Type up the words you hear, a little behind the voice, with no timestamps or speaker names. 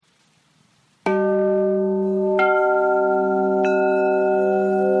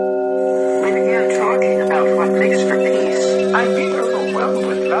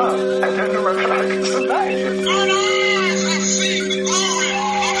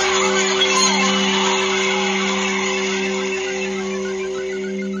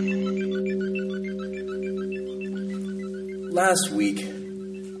Last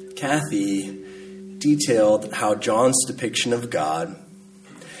week, Kathy detailed how John's depiction of God,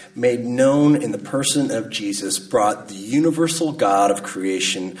 made known in the person of Jesus, brought the universal God of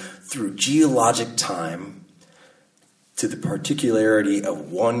creation through geologic time to the particularity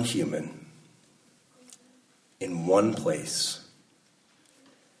of one human in one place,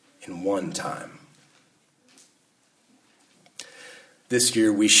 in one time. This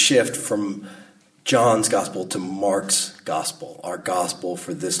year we shift from John's gospel to Mark's gospel, our gospel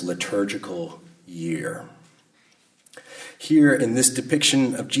for this liturgical year. Here in this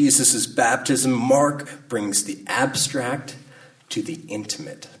depiction of Jesus' baptism, Mark brings the abstract to the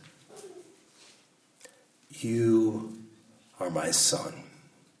intimate. You are my son,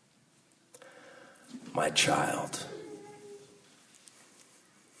 my child.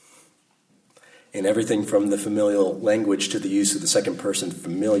 In everything from the familial language to the use of the second person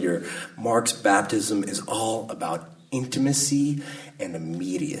familiar, Mark's baptism is all about intimacy and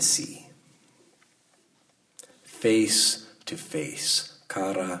immediacy. Face to face,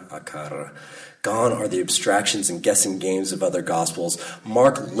 cara a cara. Gone are the abstractions and guessing games of other gospels.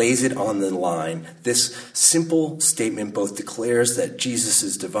 Mark lays it on the line. This simple statement both declares that Jesus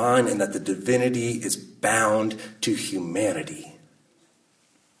is divine and that the divinity is bound to humanity.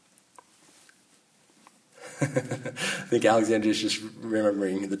 I think Alexander is just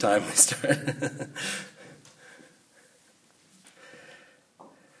remembering the time we started.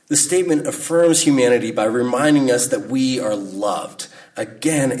 The statement affirms humanity by reminding us that we are loved.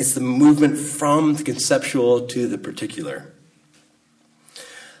 Again, it's the movement from the conceptual to the particular.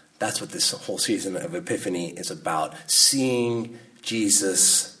 That's what this whole season of Epiphany is about. Seeing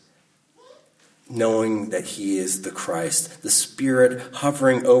Jesus, knowing that he is the Christ, the Spirit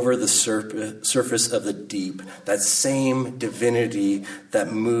hovering over the surface of the deep, that same divinity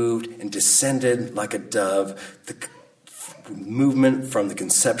that moved and descended like a dove, the movement from the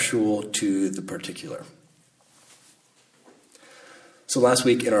conceptual to the particular. So last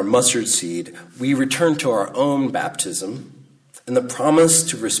week in our mustard seed, we returned to our own baptism and the promise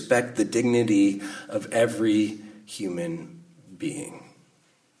to respect the dignity of every human being,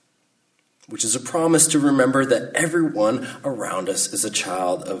 which is a promise to remember that everyone around us is a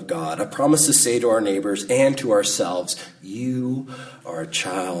child of God, a promise to say to our neighbors and to ourselves, you are a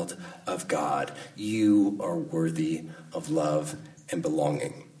child of God. You are worthy of love and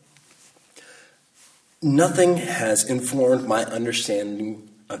belonging. Nothing has informed my understanding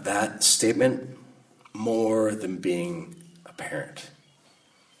of that statement more than being a parent.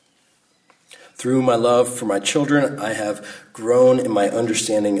 Through my love for my children, I have grown in my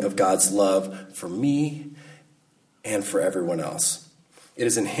understanding of God's love for me and for everyone else. It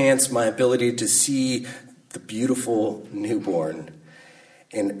has enhanced my ability to see the beautiful newborn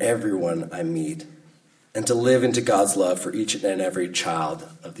in everyone I meet and to live into God's love for each and every child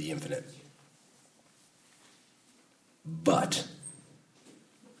of the infinite. But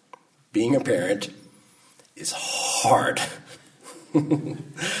being a parent is hard.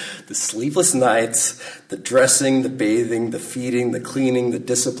 The sleepless nights, the dressing, the bathing, the feeding, the cleaning, the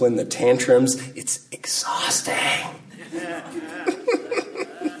discipline, the tantrums, it's exhausting.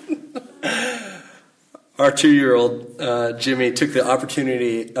 Our 2-year-old Jimmy took the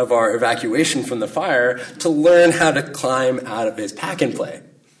opportunity of our evacuation from the fire to learn how to climb out of his pack and play.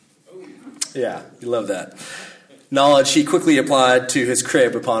 Yeah, you love that. Knowledge he quickly applied to his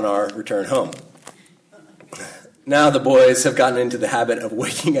crib upon our return home. Now the boys have gotten into the habit of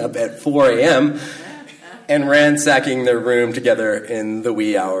waking up at 4 a.m. and ransacking their room together in the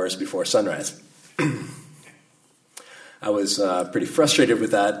wee hours before sunrise. I was pretty frustrated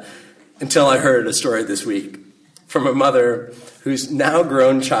with that until I heard a story this week from a mother whose now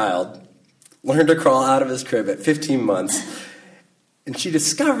grown child learned to crawl out of his crib at 15 months, and she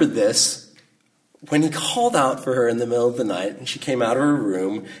discovered this when he called out for her in the middle of the night, and she came out of her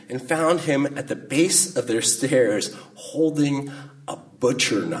room and found him at the base of their stairs holding a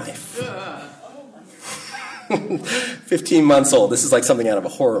butcher knife. 15 months old. This is like something out of a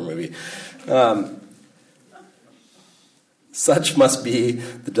horror movie. Such must be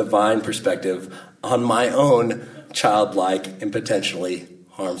the divine perspective on my own childlike and potentially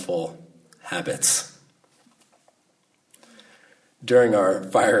harmful habits. During our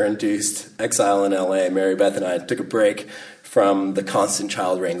fire-induced exile in LA, Mary Beth and I took a break from the constant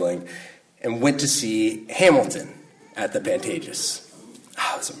child wrangling and went to see Hamilton at the Pantages.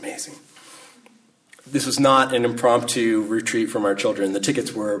 Oh, it was amazing. This was not an impromptu retreat from our children. The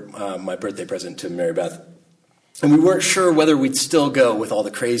tickets were my birthday present to Mary Beth. And we weren't sure whether we'd still go with all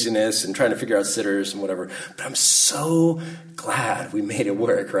the craziness and trying to figure out sitters and whatever. But I'm so glad we made it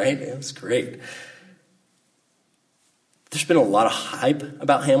work, right? It was great. There's been a lot of hype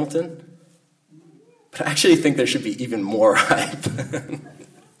about Hamilton, but I actually think there should be even more hype.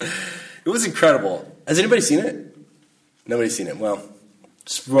 It was incredible. Has anybody seen it? Nobody's seen it. Well,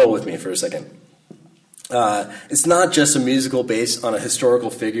 just roll with me for a second. It's not just a musical based on a historical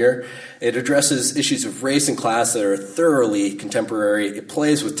figure. It addresses issues of race and class that are thoroughly contemporary. It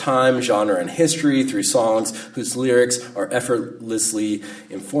plays with time, genre, and history through songs whose lyrics are effortlessly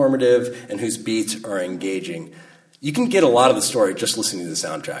informative and whose beats are engaging. You can get a lot of the story just listening to the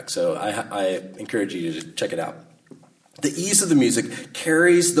soundtrack, so I encourage you to check it out. The ease of the music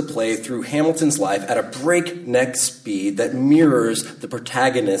carries the play through Hamilton's life at a breakneck speed that mirrors the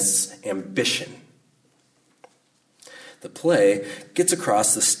protagonist's ambition. The play gets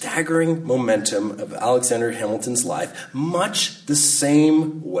across the staggering momentum of Alexander Hamilton's life much the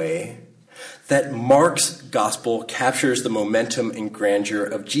same way that Mark's gospel captures the momentum and grandeur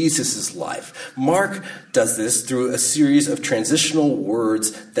of Jesus' life. Mark does this through a series of transitional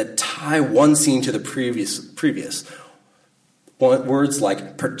words that tie one scene to the previous. Words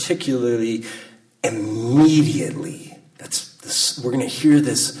like particularly, immediately. We're going to hear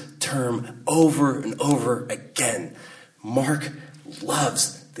this term over and over again. Mark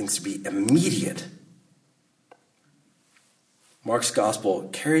loves things to be immediate. Mark's gospel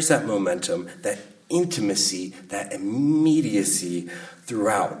carries that momentum, that intimacy, that immediacy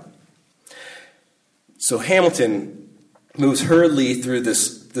throughout. So Hamilton moves hurriedly through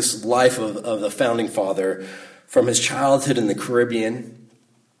this life of the founding father, from his childhood in the Caribbean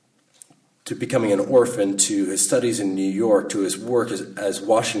to becoming an orphan, to his studies in New York, to his work as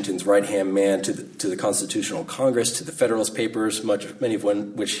Washington's right-hand man, to the Constitutional Congress, to the Federalist Papers, many of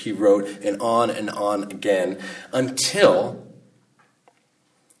which he wrote, and on again, until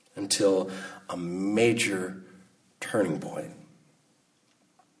a major turning point.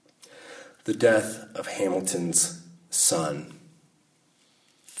 The death of Hamilton's son,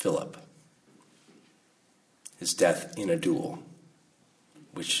 Philip. His death in a duel,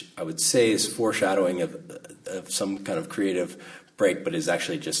 which I would say is foreshadowing of some kind of creative break, but is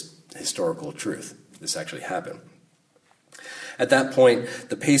actually just historical truth. This actually happened. At that point,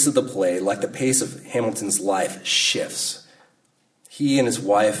 the pace of the play, like the pace of Hamilton's life, shifts. He and his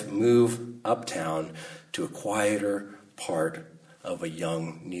wife move uptown to a quieter part of a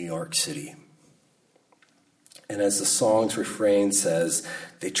young New York City. And as the song's refrain says,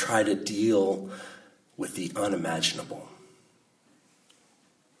 they try to deal with the unimaginable.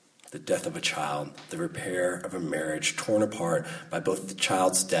 The death of a child, the repair of a marriage torn apart by both the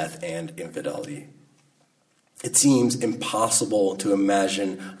child's death and infidelity. It seems impossible to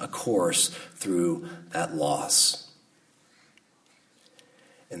imagine a course through that loss.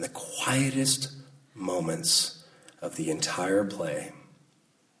 In the quietest moments of the entire play,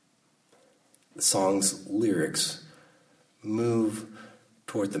 the song's lyrics move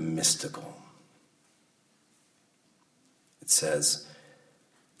toward the mystical. It says,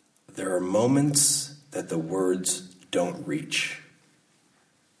 there are moments that the words don't reach.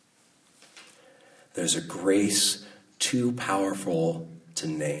 There's a grace too powerful to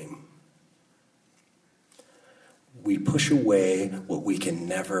name. We push away what we can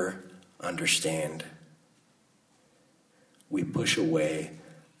never understand. We push away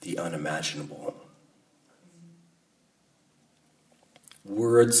the unimaginable.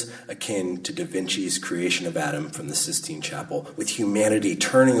 Words akin to Da Vinci's creation of Adam from the Sistine Chapel, with humanity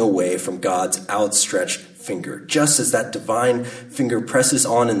turning away from God's outstretched finger. Just as that divine finger presses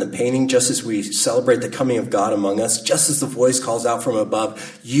on in the painting, just as we celebrate the coming of God among us, just as the voice calls out from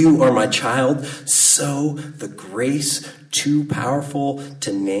above, "You are my child," so the grace too powerful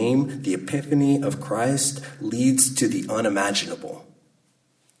to name, the epiphany of Christ, leads to the unimaginable.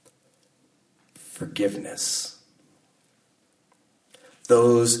 Forgiveness.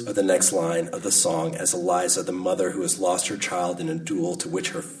 Those are the next line of the song, as Eliza, the mother who has lost her child in a duel to which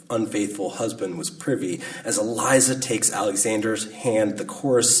her unfaithful husband was privy, as Eliza takes Alexander's hand, the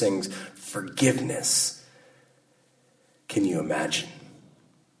chorus sings, "Forgiveness." Can you imagine?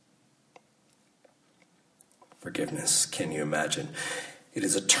 Forgiveness, can you imagine? It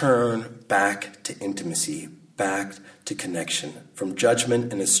is a turn back to intimacy, back to connection, from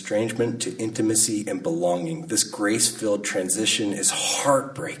judgment and estrangement to intimacy and belonging. This grace-filled transition is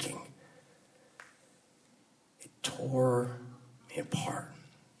heartbreaking. It tore me apart.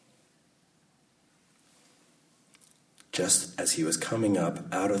 Just as he was coming up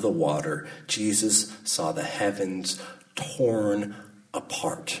out of the water, Jesus saw the heavens torn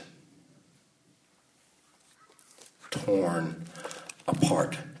apart. Torn apart.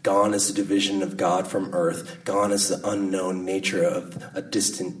 apart. Gone is the division of God from earth. Gone is the unknown nature of a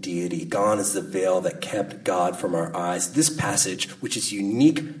distant deity. Gone is the veil that kept God from our eyes. This passage, which is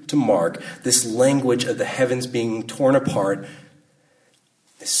unique to Mark, this language of the heavens being torn apart,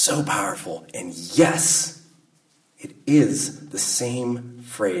 is so powerful. And yes, it is the same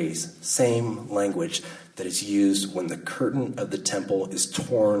phrase, same language that is used when the curtain of the temple is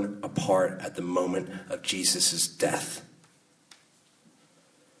torn apart at the moment of Jesus' death.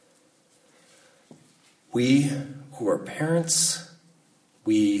 We who are parents,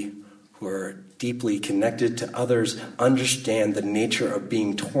 we who are deeply connected to others, understand the nature of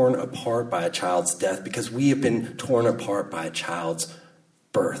being torn apart by a child's death because we have been torn apart by a child's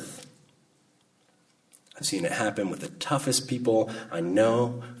birth. I've seen it happen with the toughest people I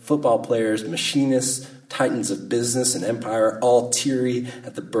know, football players, machinists, titans of business and empire, all teary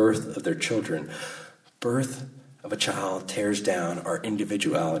at the birth of their children. Birth of a child tears down our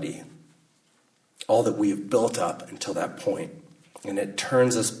individuality, all that we have built up until that point, and it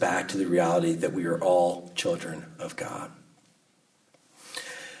turns us back to the reality that we are all children of God.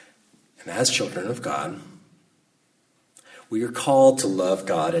 And as children of God, we are called to love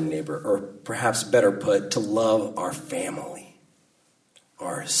God and neighbor, or perhaps better put, to love our family,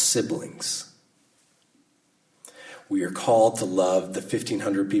 our siblings. We are called to love the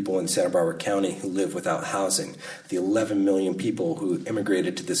 1,500 people in Santa Barbara County who live without housing, the 11 million people who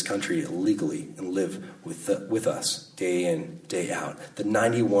immigrated to this country illegally and live with us day in, day out, the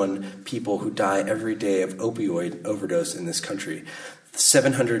 91 people who die every day of opioid overdose in this country,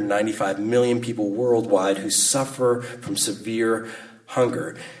 795 million people worldwide who suffer from severe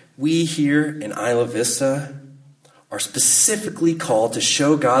hunger. We here in Isla Vista are specifically called to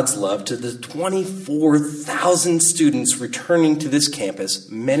show God's love to the 24,000 students returning to this campus,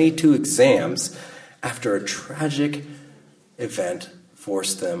 many to exams, after a tragic event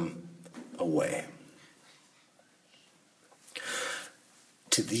forced them away.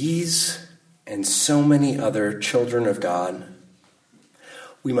 To these and so many other children of God,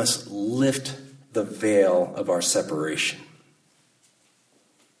 we must lift the veil of our separation.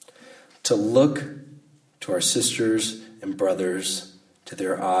 To look to our sisters and brothers, to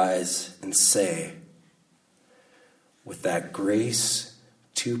their eyes, and say, with that grace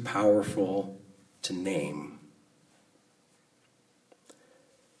too powerful to name,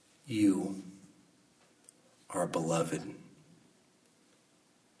 you are a beloved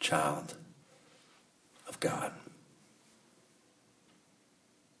child of God.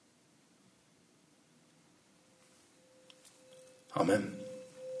 Amen.